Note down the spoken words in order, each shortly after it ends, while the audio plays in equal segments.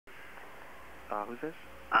Who's this?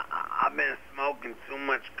 I've been smoking too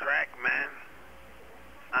much crack, man.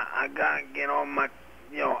 I gotta get on my...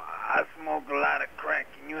 Yo, I smoke a lot of crack.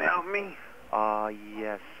 Can you help me?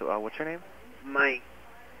 Yes. What's your name? Mike.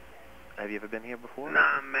 Have you ever been here before?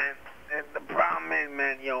 Nah, man. The problem is,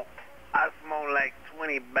 man, yo, I smoke like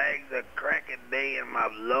 20 bags of crack a day and my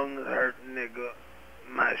lungs hurt, nigga.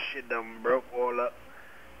 My shit done broke all up.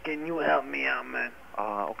 Can you help me out, man?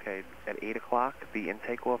 Okay. At 8 o'clock, the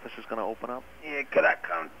intake office is going to open up. Yeah, could I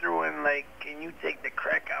come through and, like, can you take the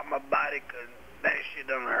crack out my body? Because that shit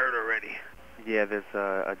done hurt already. Yeah, there's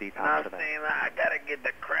a detox for that. I'm saying, I gotta get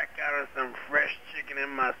the crack out of some fresh chicken in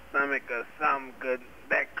my stomach or something, cause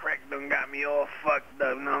that crack done got me all fucked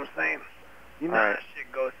up, you know what I'm saying? You know how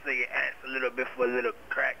shit go, say your ass a little bit for a little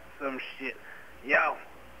crack, some shit. Yo.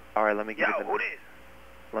 Alright, let me give you the... Who this?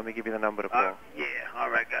 Let me give you the number to call. Yeah,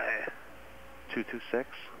 alright, go ahead. 226.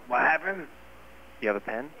 What happened? You have a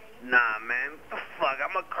pen? Nah, man, what the fuck?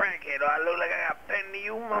 I'm a crackhead. I look like I got a pen to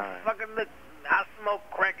you, motherfucker. Look, I smoke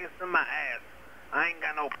crack in my ass. I ain't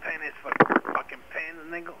got no pennies for fucking pens,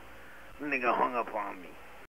 nigga. Nigga hung up on me.